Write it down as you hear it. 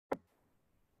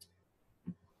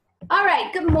All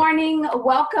right, good morning.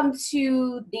 Welcome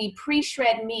to the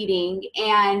pre-shred meeting.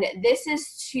 And this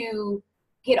is to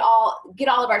get all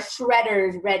of our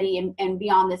shredders ready and be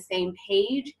on the same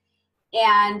page.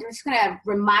 And we're just gonna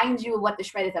remind you of what the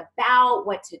shred is about,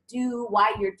 what to do,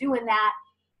 why you're doing that,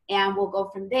 and we'll go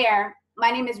from there.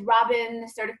 My name is Robin,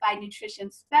 certified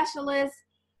nutrition specialist,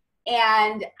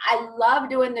 and I love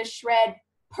doing the shred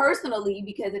personally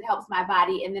because it helps my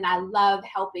body, and then I love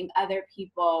helping other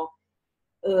people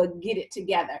get it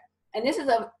together. And this is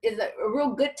a real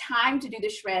good time to do the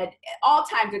shred. All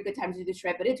times are good times to do the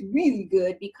shred, but it's really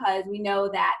good because we know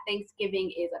that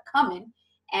Thanksgiving is a coming,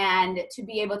 and to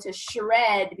be able to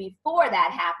shred before that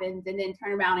happens and then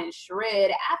turn around and shred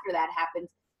after that happens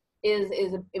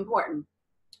is important.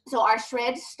 So our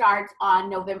shred starts on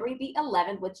November the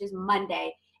 11th, which is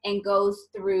Monday, and goes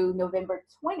through November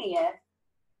 20th,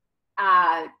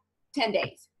 10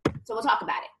 days. So we'll talk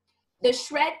about it. The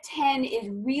Shred 10 is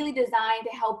really designed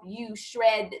to help you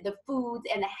shred the foods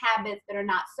and the habits that are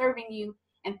not serving you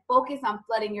and focus on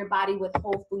flooding your body with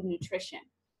whole food nutrition.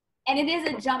 And it is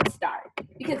a jump start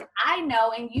because I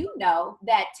know and you know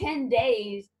that 10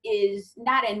 days is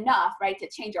not enough, right, to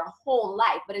change your whole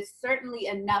life, but it's certainly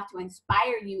enough to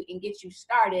inspire you and get you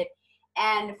started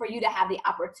and for you to have the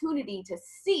opportunity to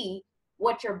see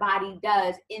what your body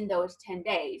does in those 10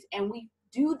 days. And we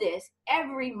do this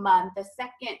every month, the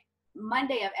second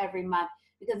Monday of every month,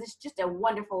 because it's just a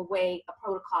wonderful way, a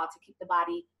protocol to keep the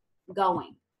body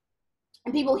going.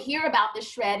 And people hear about the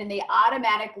shred and they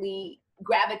automatically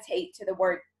gravitate to the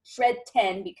word shred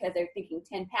 10 because they're thinking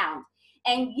 10 pounds.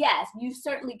 And yes, you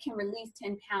certainly can release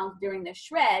 10 pounds during the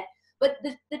shred, but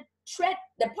the shred,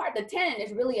 the 10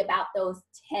 is really about those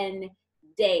 10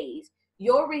 days.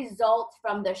 Your results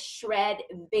from the shred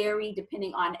vary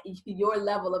depending on your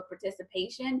level of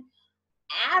participation.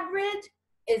 Average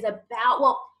is about,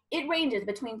 well, it ranges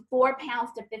between 4 pounds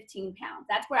to 15 pounds.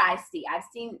 That's where I've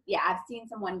seen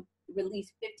someone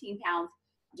release 15 pounds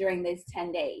during these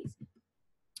 10 days.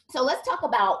 So let's talk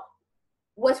about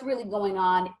what's really going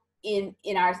on in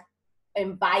our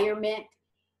environment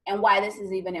and why this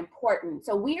is even important.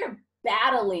 So we are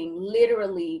battling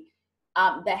literally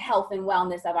the health and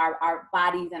wellness of our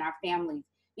bodies and our families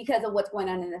because of what's going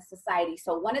on in the society.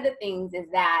 So one of the things is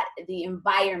that the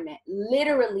environment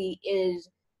literally is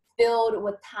filled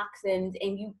with toxins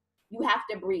and you have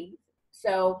to breathe.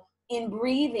 So in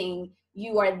breathing,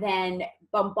 you are then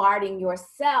bombarding your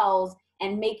cells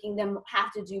and making them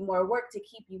have to do more work to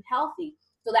keep you healthy.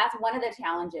 So that's one of the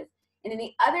challenges. And then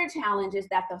the other challenge is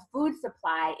that the food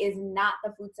supply is not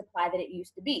the food supply that it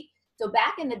used to be. So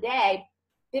back in the day,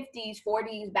 50s,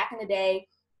 40s, back in the day,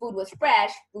 food was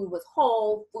fresh, food was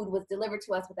whole, food was delivered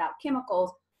to us without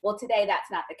chemicals. Well, today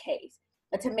that's not the case.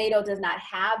 A tomato does not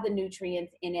have the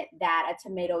nutrients in it that a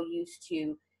tomato used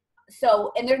to.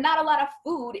 So, and there's not a lot of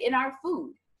food in our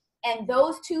food. And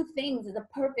those two things is a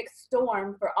perfect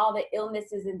storm for all the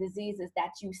illnesses and diseases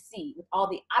that you see with all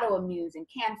the autoimmunes and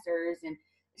cancers and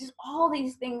just all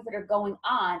these things that are going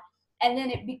on. And then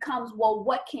it becomes, well,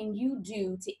 what can you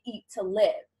do to eat to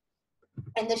live?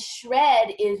 And the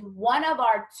shred is one of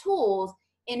our tools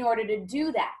in order to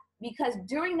do that, because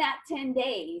during that 10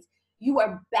 days, you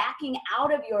are backing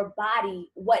out of your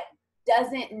body what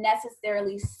doesn't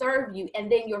necessarily serve you,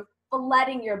 and then you're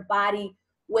flooding your body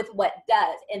with what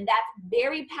does. And that's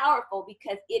very powerful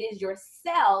because it is your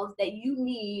cells that you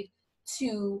need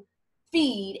to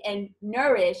feed and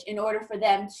nourish in order for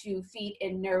them to feed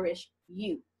and nourish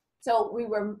you. So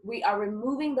we are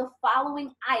removing the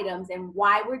following items, and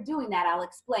why we're doing that, I'll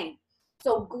explain.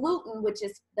 So gluten, which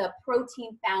is the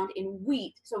protein found in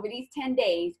wheat. So for these 10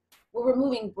 days, we're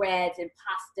removing breads and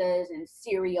pastas and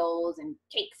cereals and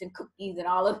cakes and cookies and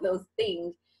all of those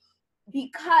things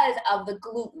because of the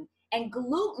gluten. And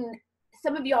gluten,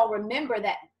 some of y'all remember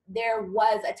that there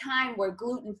was a time where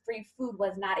gluten-free food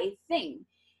was not a thing.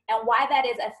 And why that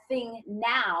is a thing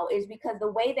now is because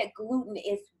the way that gluten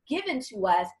is given to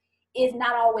us is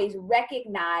not always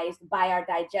recognized by our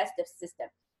digestive system.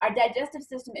 Our digestive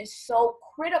system is so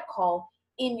critical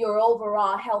in your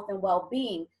overall health and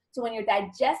well-being. So when your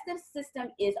digestive system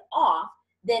is off,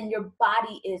 then your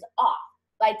body is off.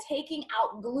 By taking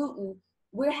out gluten,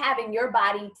 we're having your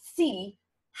body see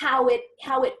how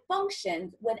it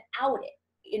functions without it.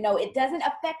 You know, it doesn't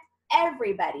affect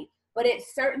everybody, but it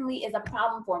certainly is a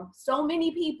problem for so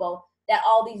many people that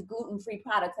all these gluten-free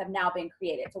products have now been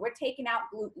created. So we're taking out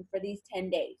gluten for these 10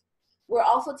 days. We're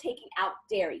also taking out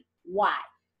dairy. Why?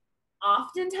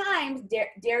 Oftentimes,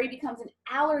 dairy becomes an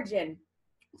allergen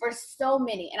for so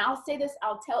many. And I'll say this,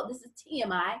 this is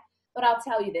TMI, but I'll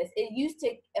tell you this. It used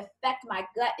to affect my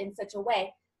gut in such a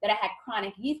way that I had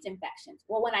chronic yeast infections.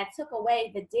 Well, when I took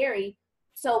away the dairy,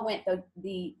 so went the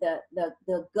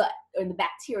gut or the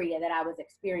bacteria that I was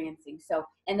experiencing. So,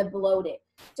 and the bloated.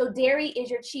 So dairy is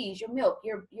your cheese, your milk,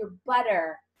 your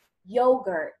butter,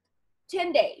 yogurt.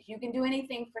 10 days. You can do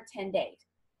anything for 10 days.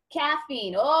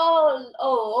 Caffeine.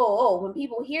 When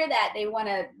people hear that, they want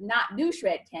to not do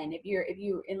Shred 10 if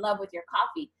you're in love with your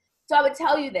coffee. So I would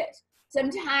tell you this.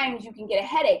 Sometimes you can get a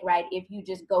headache, right, if you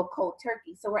just go cold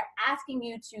turkey. So we're asking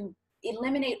you to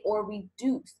eliminate or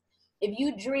reduce. If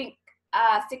you drink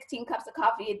 16 cups of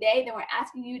coffee a day, then we're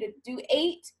asking you to do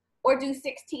 8 or do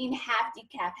 16 half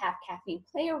decaf, half caffeine.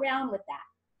 Play around with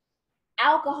that.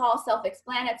 Alcohol,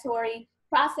 self-explanatory.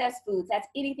 Processed foods, that's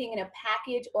anything in a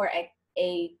package or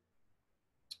a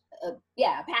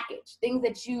package. Things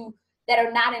that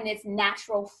are not in its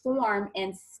natural form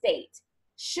and state.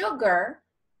 Sugar,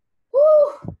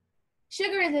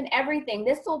 sugar is in everything.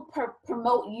 This will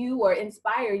promote you or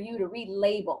inspire you to read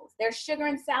labels. There's sugar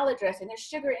in salad dressing. There's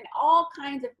sugar in all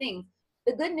kinds of things.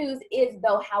 The good news is,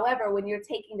 though, however, when you're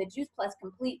taking the Juice Plus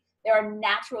Complete, there are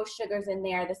natural sugars in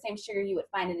there, the same sugar you would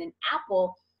find in an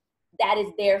apple, that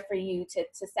is there for you to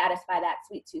satisfy that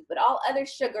sweet tooth. But all other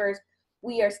sugars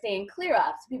we are staying clear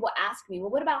of. So people ask me, well,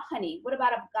 what about honey? What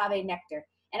about agave nectar?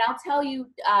 And I'll tell you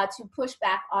to push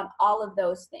back on all of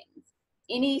those things.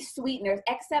 Any sweeteners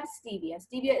except stevia.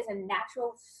 Stevia is a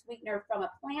natural sweetener from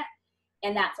a plant,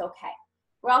 and that's okay.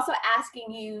 We're also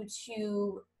asking you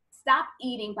to stop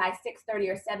eating by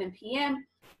 6:30 or 7 p.m.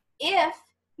 If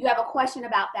you have a question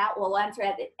about that, we'll answer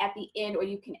at the end, or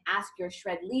you can ask your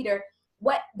Shred leader.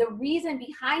 What the reason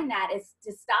behind that is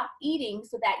to stop eating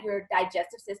so that your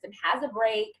digestive system has a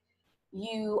break.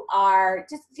 You are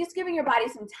just giving your body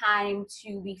some time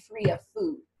to be free of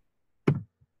food.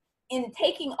 In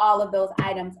taking all of those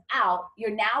items out, you're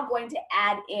now going to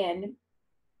add in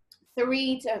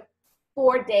 3 to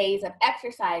 4 days of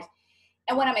exercise.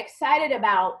 And what I'm excited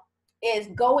about is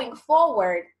going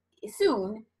forward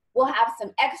soon, we'll have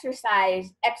some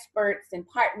exercise experts and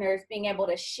partners being able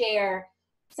to share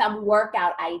some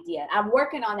workout idea. I'm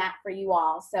working on that for you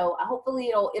all. So hopefully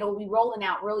it'll be rolling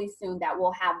out really soon that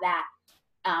we'll have that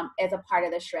as a part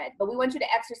of the Shred. But we want you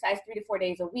to exercise 3 to 4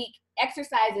 days a week.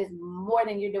 Exercise is more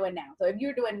than you're doing now. So if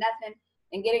you're doing nothing,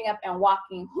 then getting up and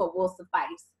walking will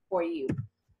suffice for you.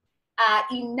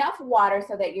 Enough water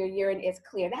so that your urine is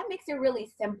clear. That makes it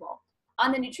really simple.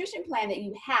 On the nutrition plan that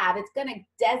you have, it's going to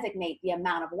designate the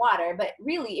amount of water, but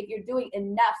really if you're doing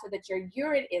enough so that your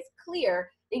urine is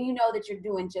clear, then you know that you're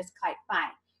doing just quite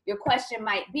fine. Your question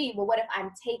might be, well, what if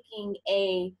I'm taking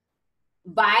a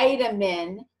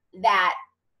vitamin that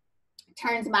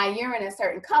turns my urine a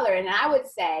certain color? And I would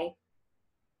say,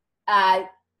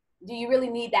 do you really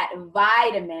need that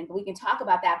vitamin? We can talk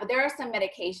about that, but there are some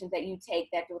medications that you take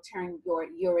that will turn your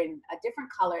urine a different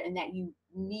color and that you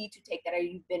need to take that, or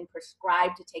you've been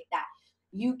prescribed to take that.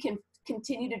 You can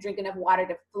continue to drink enough water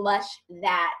to flush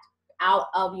that out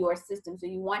of your system. So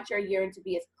you want your urine to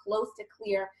be as close to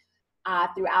clear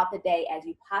throughout the day as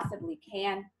you possibly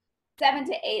can. 7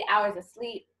 to 8 hours of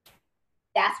sleep,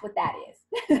 that's what that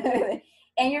is.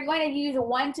 And you're going to use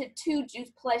 1 to 2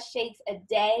 Juice Plus shakes a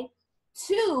day.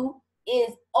 2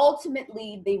 is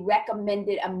ultimately the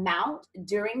recommended amount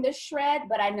during the Shred,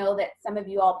 but I know that some of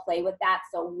you all play with that,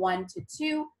 so 1 to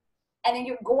 2. And then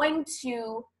you're going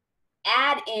to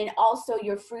add in also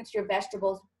your fruits, your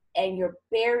vegetables, and your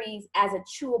berries as a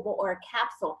chewable or a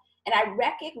capsule. And I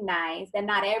recognize that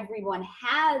not everyone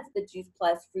has the Juice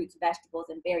Plus fruits, vegetables,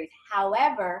 and berries.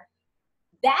 However,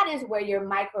 that is where your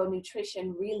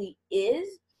micronutrition really is.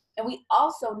 And we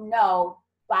also know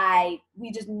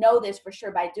we just know this for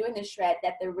sure by doing the Shred,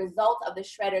 that the results of the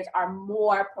shredders are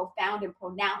more profound and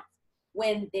pronounced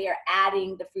when they are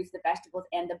adding the fruits, the vegetables,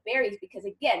 and the berries, because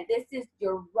again, this is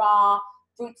your raw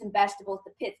fruits and vegetables,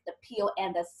 the pits, the peel,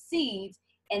 and the seeds,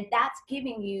 and that's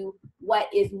giving you what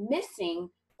is missing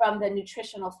from the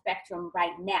nutritional spectrum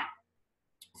right now.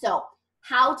 So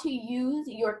how to use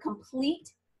your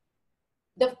complete.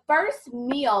 The first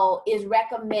meal is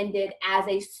recommended as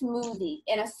a smoothie,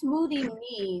 and a smoothie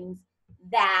means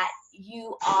that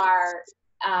you are,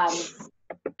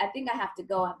 I think I have to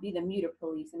go be the muter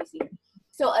police, let me see here.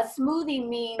 So a smoothie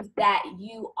means that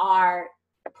you are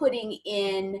putting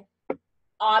in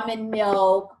almond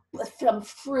milk, some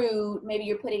fruit, maybe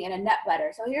you're putting in a nut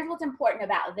butter. So here's what's important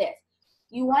about this.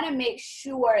 You want to make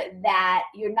sure that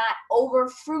you're not over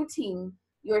fruiting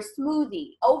your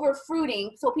smoothie. Over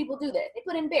fruiting, so people do this. They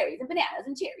put in berries and bananas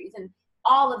and cherries and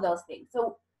all of those things.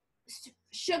 So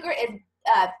sugar is,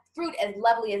 fruit, as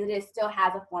lovely as it is, still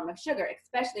has a form of sugar,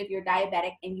 especially if you're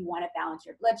diabetic and you want to balance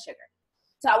your blood sugar.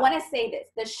 So I want to say this.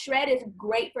 The shred is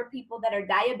great for people that are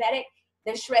diabetic.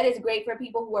 The shred is great for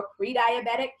people who are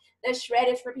pre-diabetic. The shred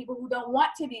is for people who don't want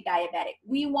to be diabetic.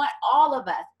 We want all of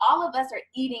us are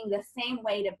eating the same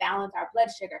way to balance our blood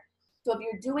sugar. So if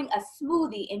you're doing a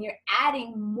smoothie and you're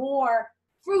adding more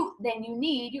fruit than you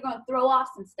need, you're going to throw off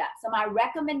some stuff. So my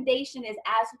recommendation is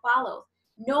as follows.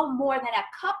 No more than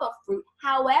a cup of fruit.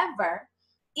 However,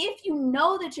 if you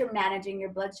know that you're managing your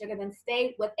blood sugar, then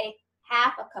stay with a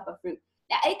half a cup of fruit.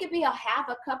 Now, it could be a half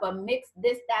a cup of mix,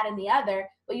 this, that, and the other,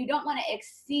 but you don't want to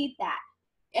exceed that.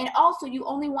 And also, you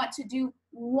only want to do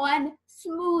one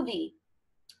smoothie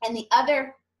and the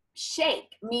other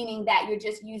shake, meaning that you're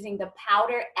just using the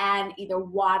powder and either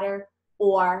water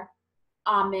or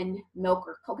almond milk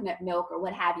or coconut milk or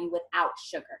what have you without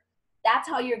sugar. That's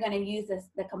how you're going to use this,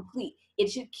 the complete.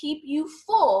 It should keep you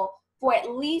full for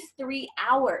at least 3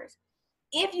 hours.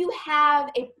 If you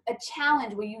have a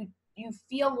challenge where you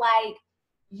feel like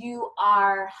you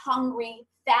are hungry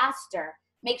faster,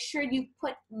 make sure you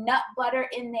put nut butter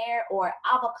in there or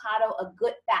avocado, a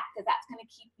good fat, because that's going to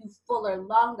keep you fuller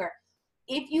longer.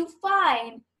 If you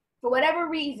find, for whatever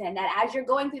reason, that as you're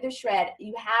going through the shred,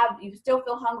 you still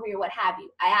feel hungry or what have you,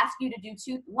 I ask you to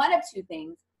do one of two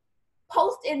things.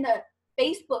 Post in the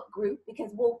Facebook group,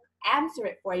 because we'll answer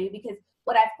it for you, because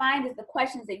what I find is the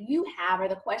questions that you have are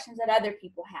the questions that other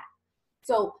people have.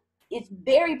 So it's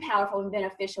very powerful and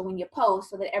beneficial when you post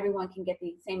so that everyone can get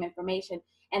the same information.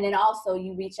 And then also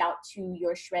you reach out to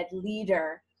your shred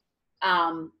leader.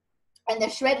 And the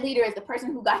shred leader is the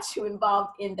person who got you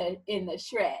involved in the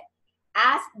shred.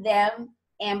 Ask them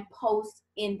and post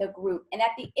in the group. And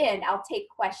at the end, I'll take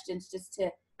questions just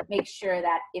to make sure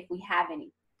that if we have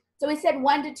any. So we said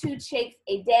 1 to 2 shakes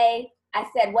a day. I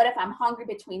said, what if I'm hungry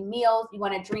between meals? You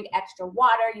want to drink extra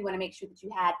water. You want to make sure that you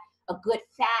had a good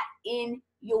fat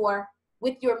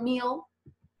with your meal.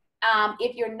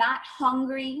 If you're not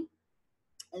hungry,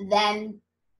 then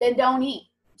don't eat.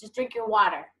 Just drink your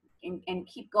water and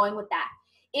keep going with that.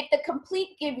 If the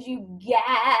complete gives you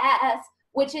gas,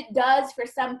 which it does for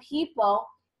some people,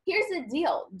 here's the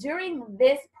deal. During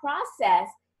this process,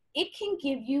 it can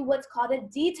give you what's called a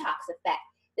detox effect.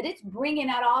 That it's bringing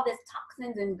out all this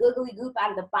toxins and googly goop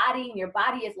out of the body, and your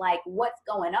body is like, what's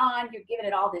going on? You're giving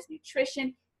it all this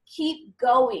nutrition. Keep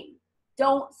going.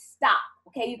 Don't stop,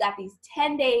 okay? You got these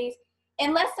 10 days.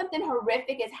 Unless something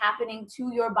horrific is happening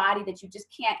to your body that you just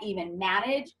can't even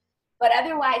manage, but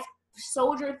otherwise,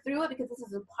 soldier through it, because this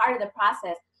is a part of the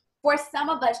process. For some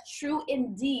of us, true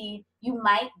indeed, you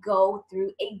might go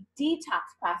through a detox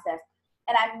process.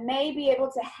 And I may be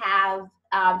able to have,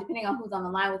 depending on who's on the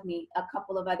line with me, a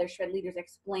couple of other shred leaders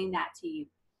explain that to you.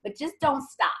 But just don't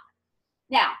stop.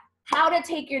 Now, how to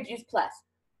take your Juice Plus.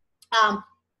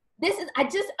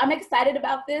 I'm excited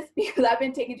about this because I've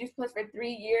been taking Juice Plus for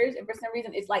 3 years. And for some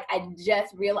reason, it's like I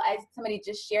just realized, somebody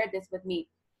just shared this with me.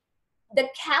 The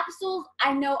capsules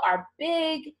I know are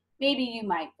big. Maybe you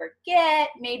might forget,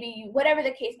 whatever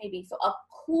the case may be. So a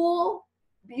cool,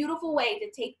 beautiful way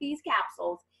to take these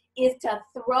capsules is to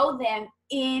throw them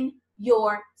in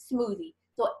your smoothie.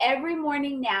 So every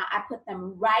morning now, I put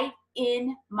them right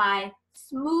in my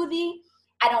smoothie.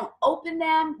 I don't open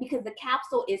them because the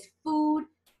capsule is food.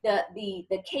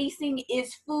 The casing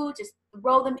is food. Just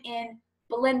throw them in,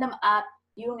 blend them up.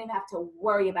 You don't even have to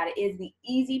worry about it. It is the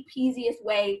easy peasiest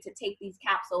way to take these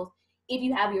capsules. If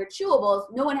you have your chewables,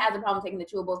 no one has a problem taking the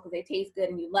chewables because they taste good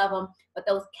and you love them. But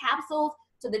those capsules,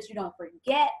 so that you don't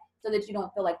forget, so that you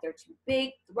don't feel like they're too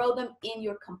big, throw them in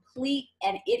your complete,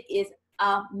 and it is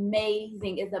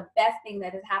amazing. It's the best thing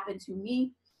that has happened to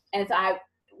me. And so I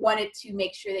wanted to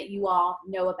make sure that you all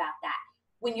know about that.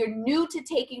 When you're new to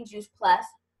taking Juice Plus,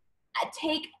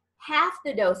 take half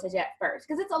the dosage at first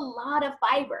because it's a lot of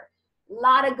fiber, a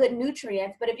lot of good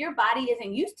nutrients. But if your body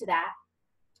isn't used to that,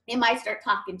 it might start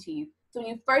talking to you. So when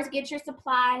you first get your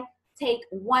supply, take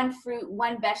 1 fruit,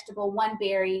 1 vegetable, 1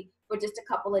 berry for just a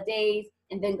couple of days,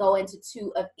 and then go into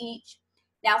 2 of each.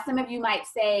 Now, some of you might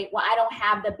say, well, I don't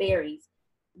have the berries.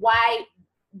 Why?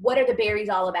 What are the berries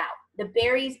all about? The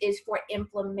berries is for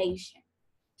inflammation.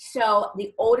 So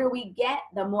the older we get,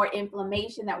 the more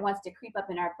inflammation that wants to creep up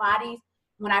in our bodies.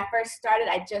 When I first started,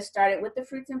 I just started with the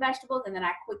fruits and vegetables, and then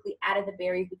I quickly added the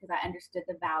berries because I understood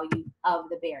the value of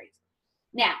the berries.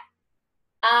 Now,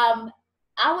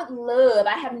 I would love,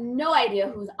 I have no idea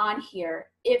who's on here.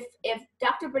 If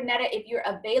Dr. Bernetta, if you're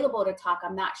available to talk,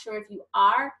 I'm not sure if you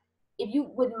are, if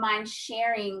you wouldn't mind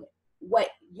sharing what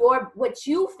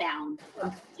you found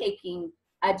from taking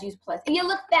Juice Plus. And you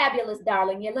look fabulous,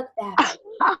 darling. You look fabulous.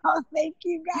 Oh, thank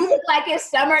you, guys. You look like it's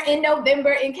summer in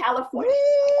November in California.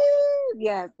 Woo!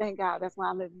 Yes, thank God. That's why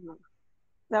I live here.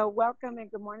 So welcome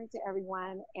and good morning to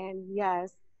everyone. And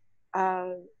yes,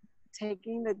 uh,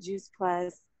 taking the Juice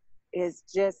Plus is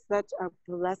just such a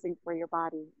blessing for your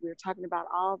body. We're talking about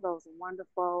all those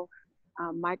wonderful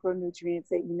micronutrients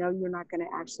that you know you're not going to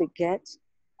actually get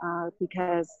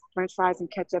because French fries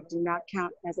and ketchup do not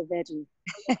count as a veggie.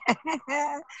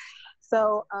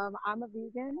 So I'm a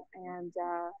vegan, and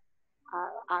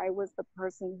I was the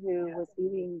person who was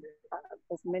eating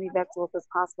as many vegetables as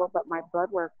possible, but my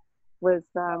blood work was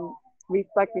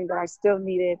reflecting that I still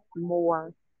needed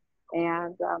more.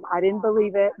 And I didn't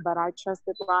believe it, but I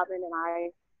trusted Robin,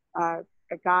 and I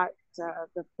got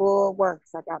the full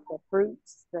works. I got the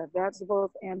fruits, the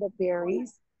vegetables, and the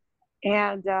berries.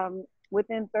 And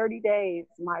within 30 days,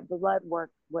 my blood work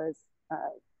was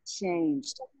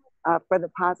changed for the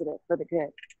positive, for the good.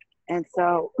 And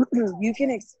so you can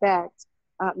expect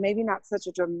maybe not such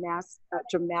a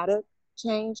dramatic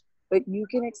change, but you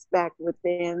can expect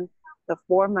within the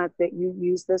 4 months that you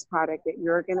use this product that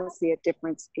you're going to see a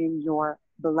difference in your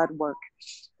blood work.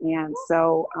 And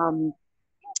so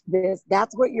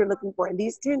that's what you're looking for. In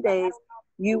these 10 days,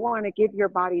 you want to give your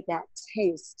body that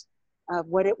taste of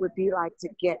what it would be like to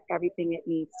get everything it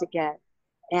needs to get.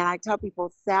 And I tell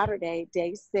people Saturday,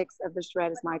 day 6 of the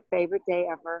shred is my favorite day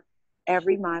ever,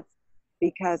 every month,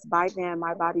 because by then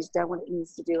my body's done what it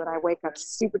needs to do. And I wake up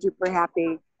super duper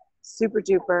happy, super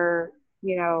duper,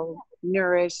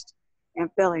 nourished and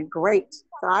feeling great.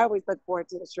 So I always look forward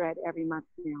to the shred every month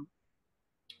now.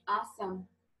 Awesome.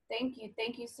 Thank you.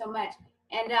 Thank you so much.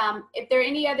 And if there are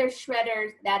any other shredders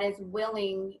that is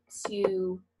willing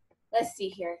to, let's see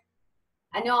here.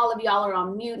 I know all of y'all are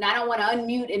on mute, and I don't want to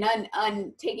unmute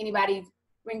and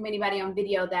bring anybody on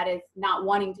video that is not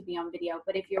wanting to be on video.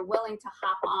 But if you're willing to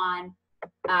hop on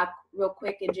real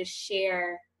quick and just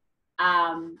share.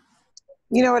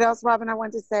 You know what else, Robin, I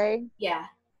want to say? Yeah.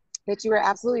 That you were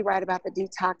absolutely right about the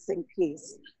detoxing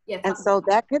piece. Yes. And so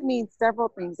that could mean several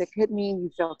things. It could mean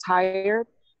you feel tired.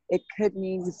 It could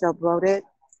mean you feel bloated.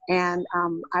 And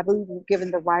I believe you've given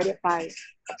the right advice.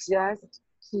 Just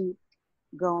keep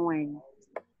going.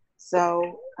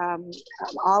 So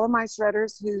all of my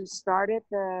shredders who started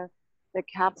the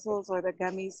capsules or the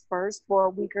gummies first for a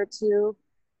week or two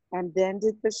and then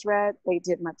did the shred, they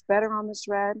did much better on the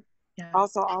shred. Yeah.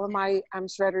 Also, all of my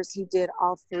shredders who did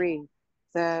all three,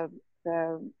 the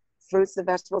fruits, the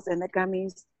vegetables, and the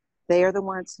gummies, they are the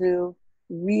ones who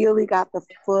really got the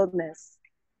fullness.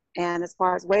 And as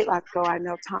far as weight loss go, I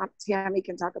know Tammy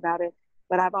can talk about it,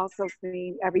 but I've also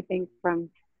seen everything from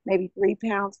maybe 3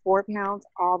 pounds, 4 pounds,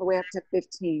 all the way up to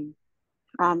 15.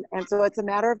 And so it's a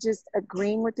matter of just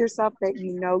agreeing with yourself that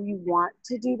you know you want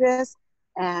to do this,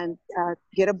 and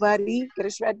get a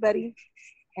shred buddy,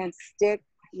 and stick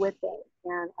with it.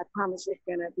 And I promise you're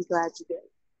gonna be glad you did.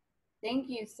 Thank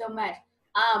you so much.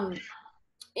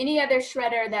 Any other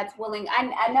shredder that's willing?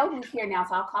 I know who's here now,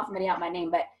 so I'll call somebody out by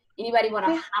name, but anybody want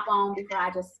to hop on before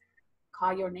I just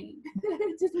call your name?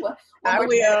 Just one I will.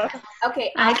 Shredder.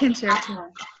 Okay. I can share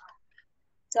too.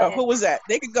 Who was that?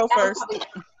 They could go that first. Was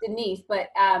Denise, but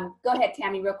go ahead,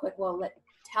 Tammy, real quick. Well,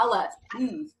 tell us,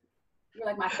 please. You're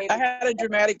like my favorite. I had a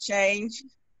dramatic change.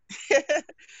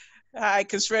 Hi,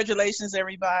 congratulations,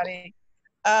 everybody.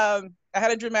 I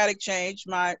had a dramatic change.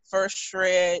 My first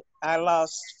shred, I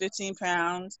lost 15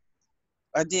 pounds.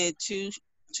 I did two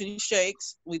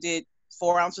shakes. We did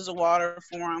 4 ounces of water,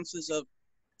 4 ounces of,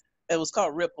 it was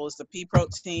called Ripple. It's the pea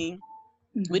protein.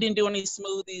 Mm-hmm. We didn't do any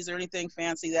smoothies or anything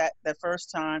fancy that first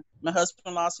time. My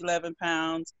husband lost 11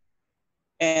 pounds.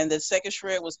 And the second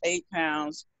shred was 8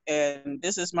 pounds. And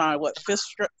this is my, fifth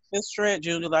shred,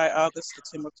 June, July, August,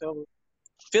 September, October.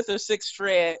 5th or 6th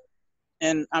shred.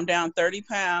 And I'm down 30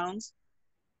 pounds.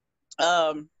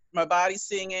 My body's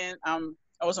singing. I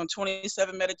was on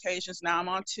 27 medications. Now I'm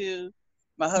on 2.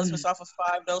 My husband's off of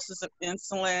 5 doses of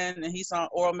insulin, and he's on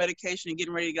oral medication and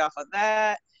getting ready to get off of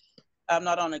that. I'm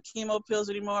not on the chemo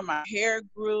pills anymore. My hair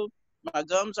grew. My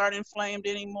gums aren't inflamed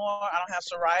anymore. I don't have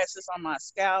psoriasis on my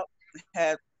scalp.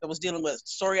 I was dealing with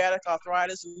psoriatic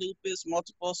arthritis, lupus,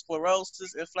 multiple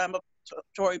sclerosis,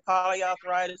 inflammatory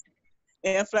polyarthritis,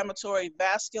 inflammatory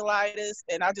vasculitis,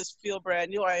 and I just feel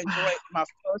brand new. I enjoyed my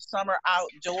first summer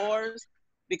outdoors,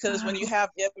 because when you have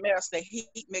MS, the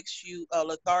heat makes you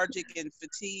lethargic and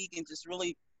fatigued and just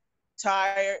really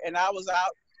tired. And I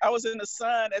was in the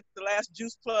sun at the last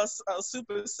Juice Plus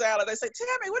super salad. They say,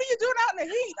 Tammy, what are you doing out in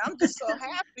the heat? I'm just so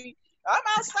happy. I'm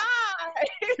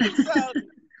outside. So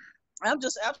I'm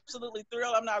just absolutely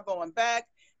thrilled. I'm not going back.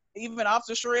 Even off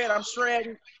the shred, I'm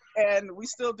shredding, and we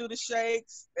still do the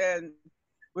shakes, and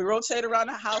we rotate around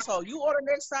the household. You order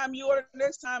next time, you order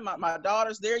next time. My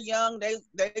daughters, they're young,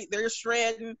 they're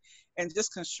shredding, And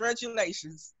just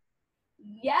congratulations.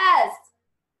 Yes.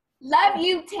 Love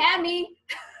you, Tammy.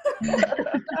 And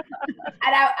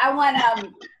I want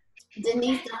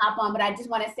Denise to hop on, but I just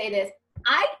want to say this.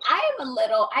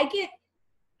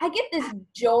 I get this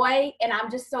joy, and I'm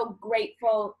just so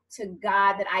grateful to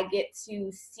God that I get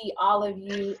to see all of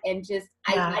you, and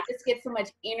I just get so much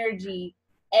energy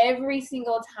every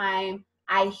single time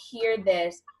I hear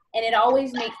this. And it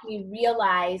always makes me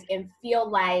realize and feel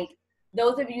like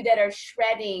those of you that are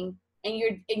shredding and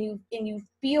you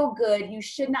feel good, you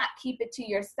should not keep it to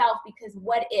yourself, because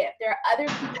what if there are other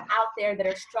people out there that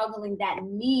are struggling that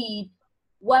need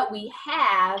what we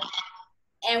have?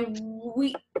 And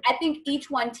I think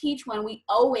each one teach one, we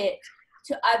owe it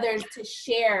to others to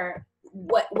share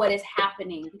what is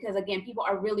happening, because again, people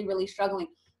are really, really struggling.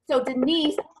 So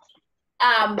Denise,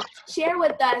 share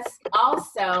with us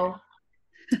also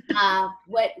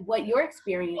what your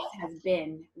experience has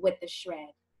been with the shred.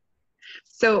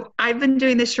 So I've been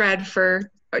doing the shred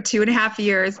for 2.5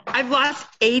 years. I've lost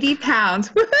 80 pounds.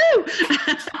 Woohoo!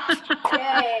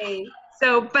 Yay.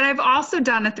 But I've also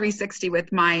done a 360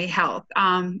 with my health.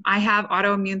 I have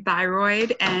autoimmune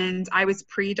thyroid, and I was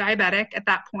pre-diabetic at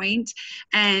that point.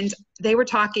 And they were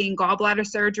talking gallbladder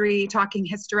surgery, talking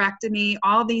hysterectomy,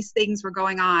 all these things were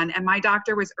going on. And my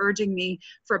doctor was urging me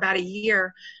for about a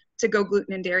year to go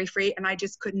gluten and dairy free, and I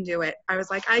just couldn't do it. I was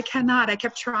like, I cannot. I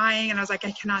kept trying, and I was like,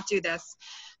 I cannot do this.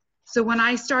 So when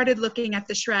I started looking at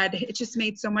the shred, it just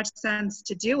made so much sense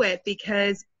to do it,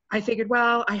 because I figured,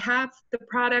 well, I have the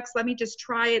products. Let me just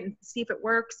try it and see if it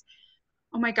works.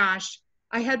 Oh my gosh.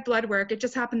 I had blood work. It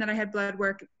just happened that I had blood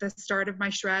work at the start of my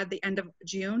shred, the end of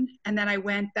June. And then I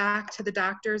went back to the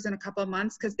doctors in a couple of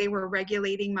months because they were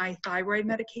regulating my thyroid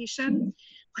medication.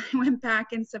 I went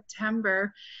back in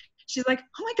September. She's like,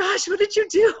 oh my gosh, what did you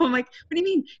do? I'm like, what do you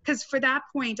mean? Because for that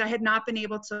point, I had not been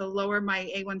able to lower my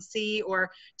A1C or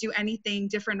do anything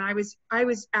different. I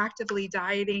was actively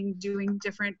dieting, doing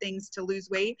different things to lose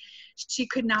weight. She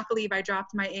could not believe I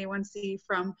dropped my A1C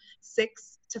from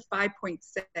 6 to 5.6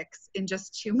 in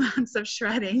just 2 months of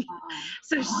shredding.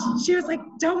 So she was like,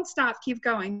 don't stop, keep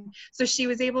going. So she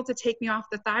was able to take me off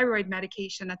the thyroid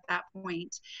medication at that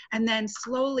point. And then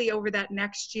slowly over that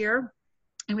next year,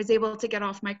 I was able to get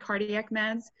off my cardiac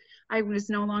meds. I was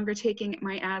no longer taking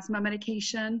my asthma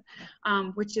medication,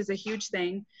 which is a huge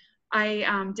thing. I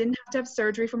didn't have to have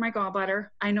surgery for my gallbladder.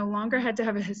 I no longer had to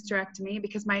have a hysterectomy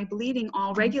because my bleeding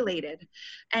all regulated.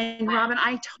 And Robin,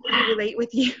 I totally relate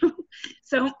with you.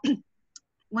 So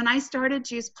when I started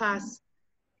Juice Plus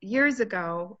years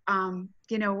ago,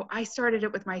 I started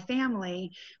it with my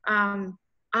family. I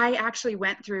actually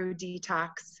went through detox.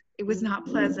 It was not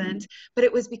pleasant, but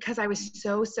it was because I was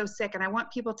so sick. And I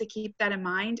want people to keep that in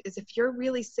mind, is if you're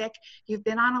really sick, you've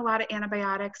been on a lot of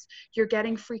antibiotics, you're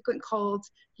getting frequent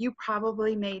colds, you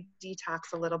probably may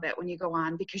detox a little bit when you go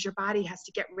on, because your body has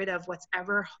to get rid of what's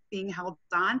ever being held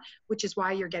on, which is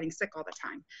why you're getting sick all the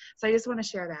time. So I just want to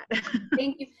share that.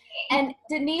 Thank you. And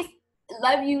Denise,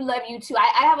 love you too.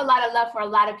 I have a lot of love for a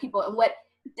lot of people. And what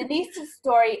Denise's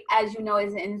story, as you know,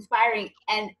 is inspiring.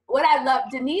 And what I love,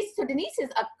 Denise is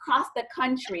across the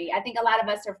country. I think a lot of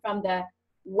us are from the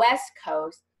West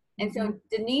Coast. And so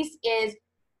Denise is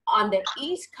on the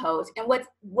East Coast. And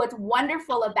what's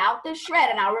wonderful about the shred,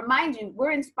 and I'll remind you,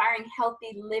 we're inspiring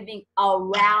healthy living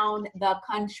around the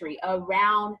country,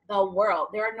 around the world.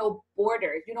 There are no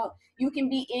borders. You can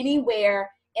be anywhere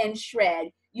and shred.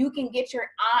 You can get your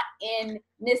aunt in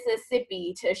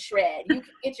Mississippi to shred. You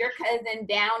can get your cousin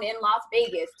down in Las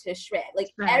Vegas to shred. Like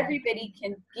everybody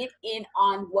can get in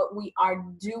on what we are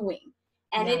doing.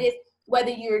 And it is,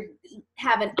 whether you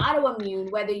have an autoimmune,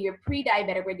 whether you're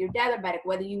pre-diabetic, whether you're diabetic,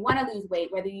 whether you want to lose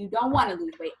weight, whether you don't want to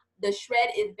lose weight, the shred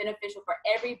is beneficial for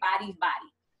everybody's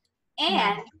body.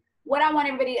 And what I want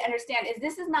everybody to understand is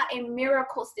this is not a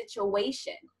miracle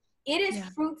situation. It is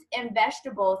fruits and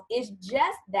vegetables. It's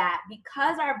just that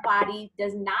because our body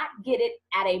does not get it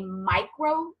at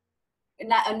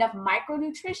not enough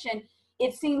micronutrition,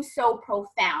 it seems so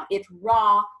profound. It's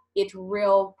raw, it's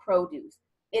real produce.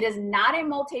 It is not a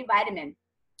multivitamin.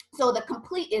 So the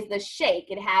complete is the shake.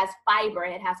 It has fiber,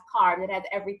 it has carbs, it has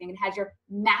everything. It has your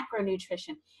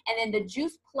macronutrition. And then the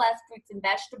Juice Plus fruits and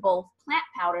vegetables, plant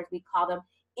powders we call them,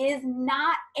 is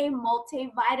not a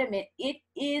multivitamin. It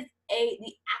is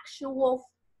the actual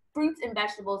fruits and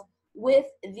vegetables with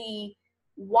the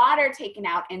water taken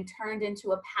out and turned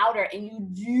into a powder. And you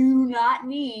do not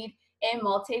need a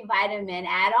multivitamin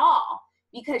at all,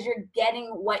 because you're getting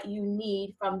what you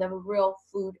need from the real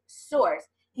food source.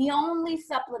 The only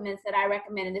supplements that I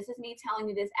recommend, and this is me telling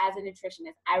you this as a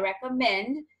nutritionist, I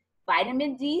recommend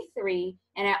vitamin D3,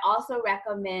 and I also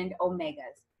recommend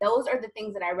omegas. Those are the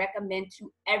things that I recommend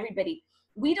to everybody.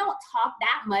 We don't talk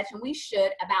that much, and we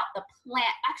should, about the plant.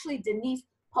 Actually, Denise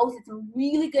posted some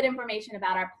really good information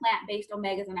about our plant-based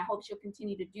omegas, and I hope she'll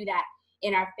continue to do that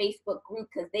in our Facebook group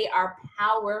because they are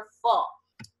powerful.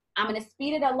 I'm going to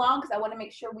speed it along because I want to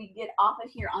make sure we get off of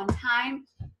here on time.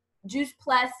 Juice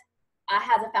Plus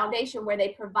has a foundation where they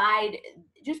provide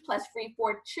Juice Plus free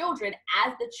for children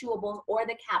as the chewables or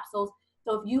the capsules.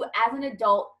 So if you as an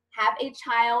adult have a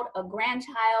child, a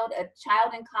grandchild, a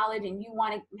child in college, and you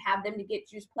want to have them to get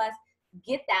Juice Plus,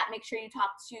 get that. Make sure you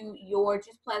talk to your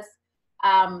Juice Plus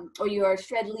or your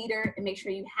Shred Leader and make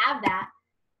sure you have that.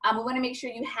 We want to make sure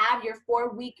you have your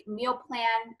 4-week meal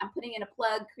plan. I'm putting in a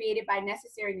plug created by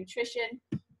Necessary Nutrition.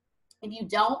 If you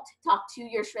don't, talk to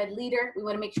your Shred Leader. We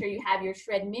want to make sure you have your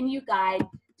Shred Menu Guide,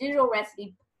 digital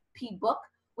recipe book.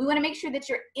 We want to make sure that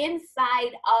you're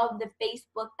inside of the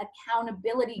Facebook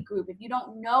accountability group. If you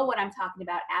don't know what I'm talking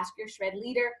about, ask your Shred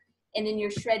Leader, and then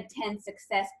your Shred 10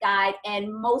 Success Guide,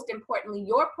 and most importantly,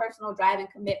 your personal drive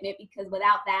and commitment, because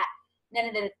without that, none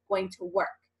of that is going to work.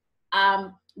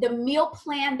 The meal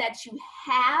plan that you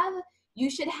have, you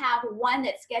should have one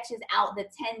that sketches out the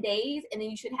 10 days, and then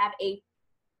you should have a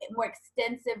more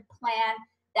extensive plan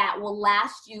that will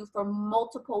last you for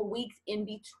multiple weeks in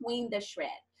between the shred.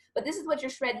 But this is what your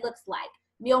shred looks like.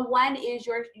 Meal 1 is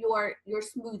your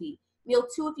smoothie. Meal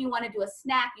 2, if you want to do a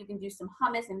snack, you can do some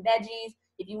hummus and veggies.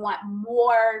 If you want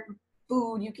more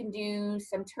food, you can do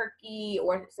some turkey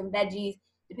or some veggies,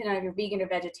 depending on if you're vegan or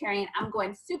vegetarian. I'm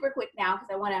going super quick now because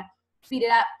I want to speed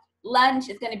it up. Lunch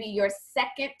is going to be your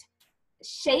second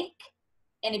shake.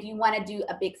 And if you want to do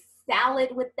a big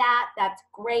salad with that, that's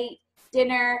great.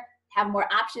 Dinner, have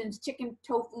more options, chicken,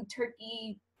 tofu,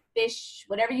 turkey, fish,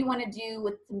 whatever you want to do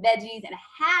with some veggies, and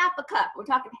a half a cup. We're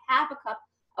talking half a cup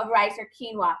of rice or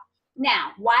quinoa.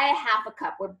 Now, why a half a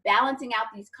cup? We're balancing out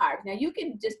these carbs. Now, you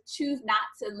can just choose not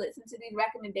to listen to these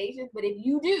recommendations, but if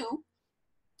you do,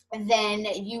 then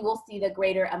you will see the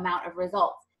greater amount of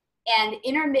results. And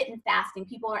intermittent fasting,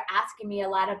 people are asking me a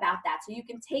lot about that. So you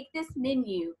can take this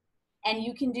menu and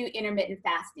you can do intermittent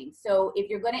fasting. So if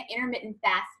you're going to intermittent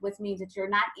fast, which means that you're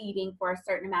not eating for a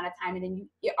certain amount of time and then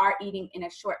you are eating in a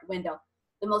short window.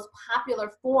 The most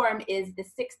popular form is the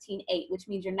 16-8, which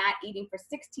means you're not eating for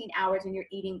 16 hours and you're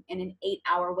eating in an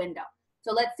 8-hour window.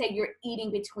 So let's say you're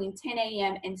eating between 10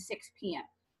 a.m. and 6 p.m.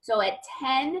 So at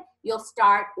 10, you'll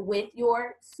start with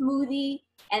your smoothie.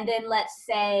 And then let's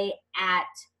say at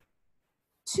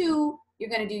 2, you're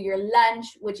going to do your lunch,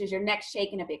 which is your next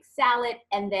shake and a big salad.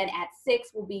 And then at 6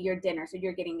 will be your dinner. So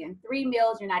you're getting in 3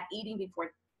 meals. You're not eating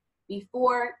before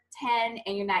 10,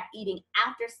 and you're not eating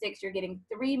after 6. You're getting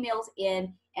 3 meals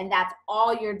in, and that's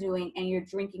all you're doing, and you're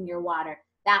drinking your water.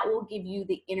 That will give you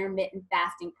the intermittent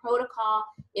fasting protocol.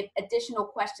 If additional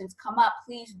questions come up,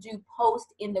 please do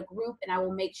post in the group, and I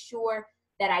will make sure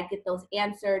that I get those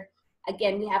answered.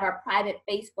 Again, we have our private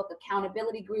Facebook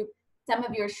accountability group. Some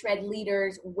of your shred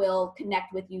leaders will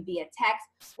connect with you via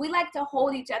text. We like to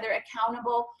hold each other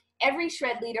accountable. Every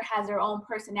shred leader has their own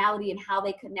personality and how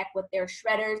they connect with their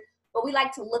shredders, but we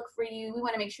like to look for you. We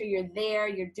want to make sure you're there,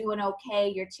 you're doing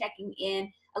okay, you're checking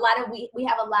in. We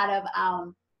have a lot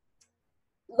of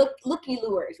looky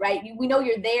lures, right? We know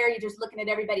you're there, you're just looking at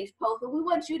everybody's post, but we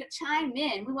want you to chime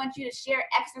in. We want you to share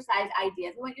exercise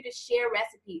ideas. We want you to share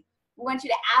recipes. We want you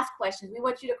to ask questions. We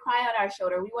want you to cry on our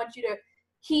shoulder. We want you to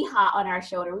hee-haw on our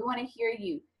shoulder. We want to hear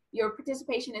you. Your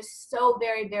participation is so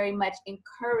very, very much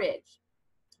encouraged.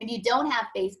 If you don't have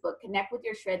Facebook, connect with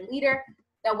your shred leader.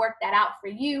 They'll work that out for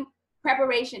you.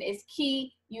 Preparation is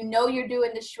key. You know you're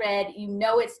doing the shred. You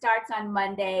know it starts on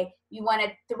Monday. You want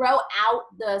to throw out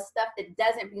the stuff that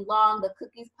doesn't belong, the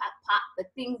cookies, pop, the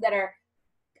things that are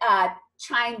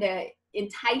trying to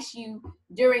entice you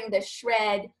during the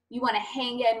shred. You want to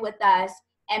hang in with us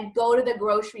and go to the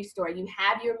grocery store. You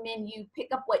have your menu, pick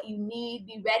up what you need,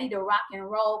 be ready to rock and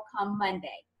roll come Monday.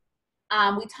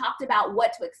 We talked about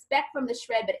what to expect from the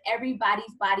shred, but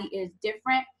everybody's body is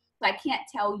different. So I can't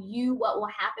tell you what will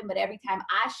happen, but every time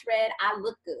I shred, I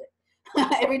look good.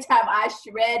 Every time I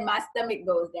shred, my stomach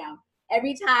goes down.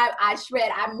 Every time I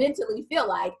shred, I mentally feel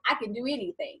like I can do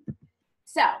anything.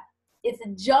 So it's a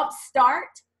jump start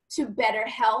to better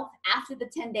health. After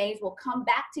the 10 days, we'll come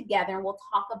back together and we'll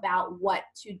talk about what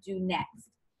to do next.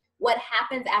 What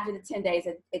happens after the 10 days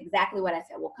is exactly what I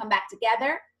said. We'll come back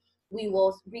together. We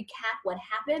will recap what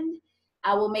happened.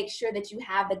 I will make sure that you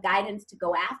have the guidance to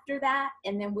go after that.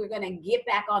 And then we're going to get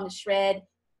back on the shred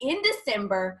in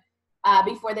December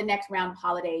before the next round of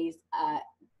holidays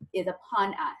is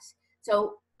upon us.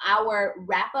 So Our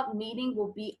wrap-up meeting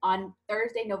will be on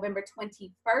Thursday, November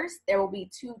 21st. There will be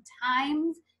 2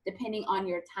 times depending on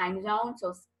your time zone,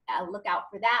 so look out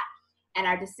for that. And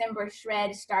our December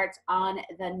shred starts on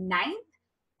the 9th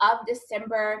of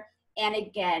December. And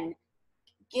again,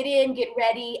 get in, get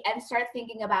ready, and start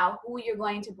thinking about who you're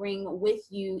going to bring with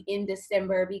you in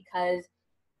December, because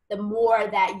the more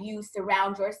that you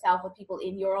surround yourself with people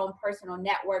in your own personal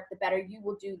network, the better you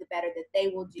will do, the better that they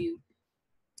will do.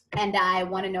 And I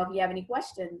want to know if you have any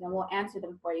questions, and we'll answer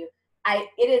them for you.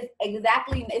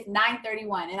 It's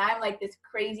 9:31, and I'm like this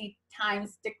crazy time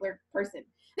stickler person.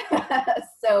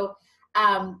 So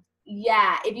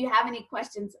yeah, if you have any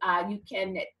questions, you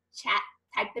can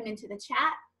type them into the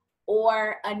chat,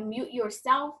 or unmute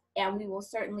yourself, and we will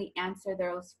certainly answer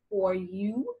those for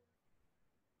you.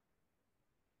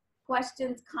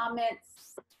 Questions,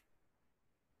 comments?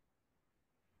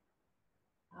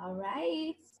 All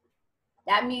right.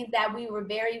 That means that we were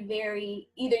very, very,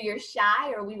 either you're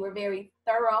shy or we were very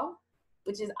thorough,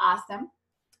 which is awesome.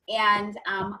 And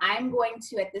I'm going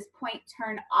to, at this point,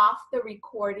 turn off the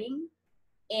recording,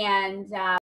 and